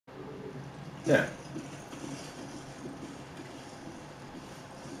Yeah.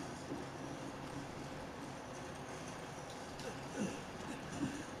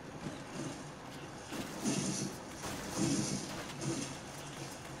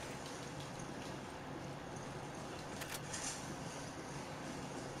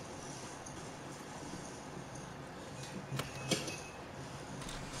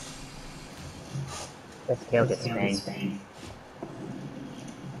 Let's kill this thing.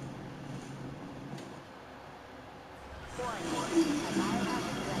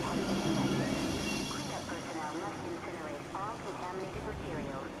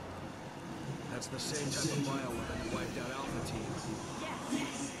 That's the same type of bioweapon that wiped out Alpha Team.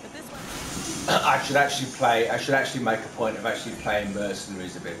 Yes, but this one. I should actually make a point of actually playing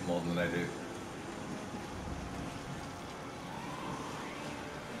mercenaries a bit more than I do.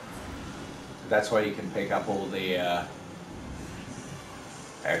 That's why you can pick up all the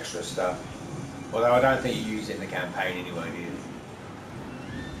extra stuff. Although I don't think you use it in the campaign anyway, do you?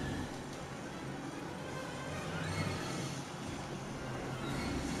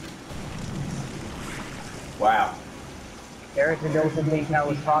 Wow. There is those things I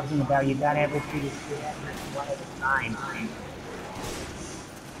was talking about. You gotta have to do this one at a time.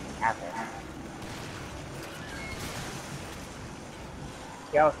 Happen.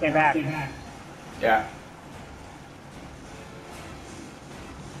 Yo, stand back. Yeah.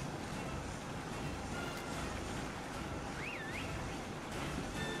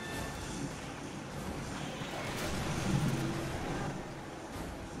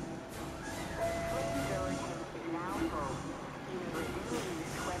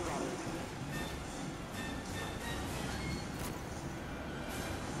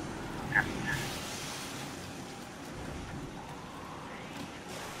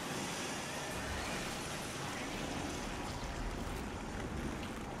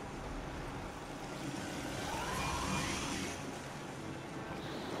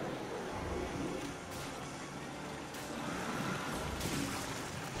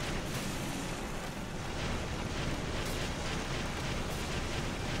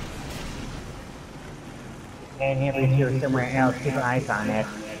 And here somewhere else. Keep eyes on it.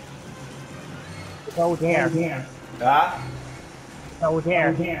 It's over there. Ah? It's over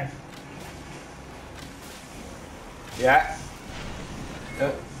there. Yeah.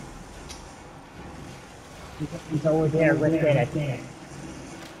 It's over there. Let's get it.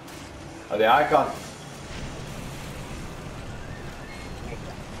 Oh, the icon.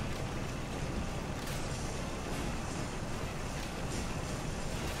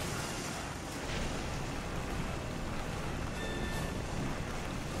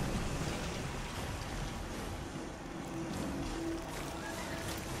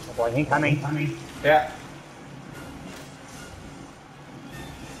 Boy, incoming. Yeah.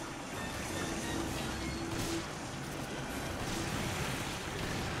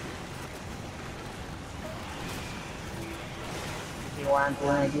 You want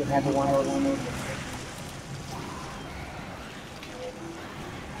one? You have one or one.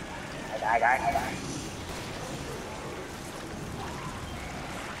 I die.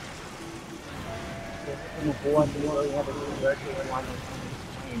 In the board, you really have a new virtual one.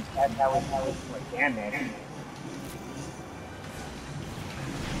 That's how it's like damage.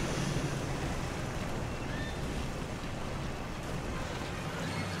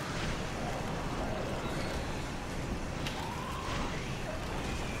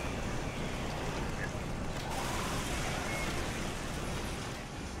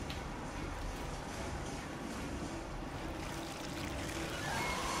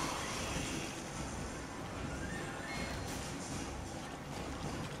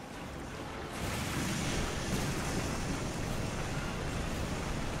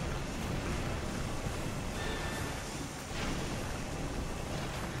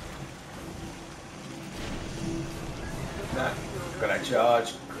 Gonna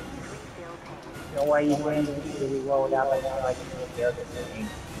charge. No way you can really roll it out like that, like the other thing.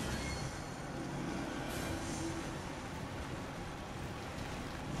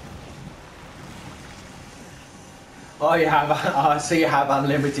 Oh, you have. I see you have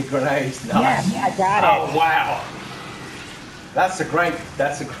unlimited grenades. Nice. Yeah, I got it. Oh wow. That's a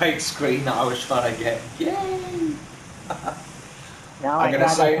great screen that I was trying to get. Yay! I'm gonna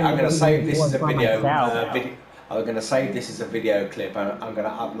save this as a video. I'm gonna save this as a video clip, and I'm gonna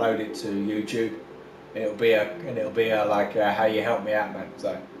upload it to YouTube. It'll be like how you help me out, man.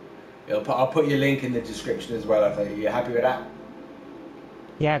 So I'll put your link in the description as well. Are you happy with that?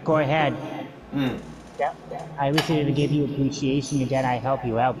 Yeah, go ahead. Mm. Yeah. I wish I would give you appreciation, and then I help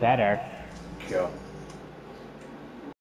you out better. Sure.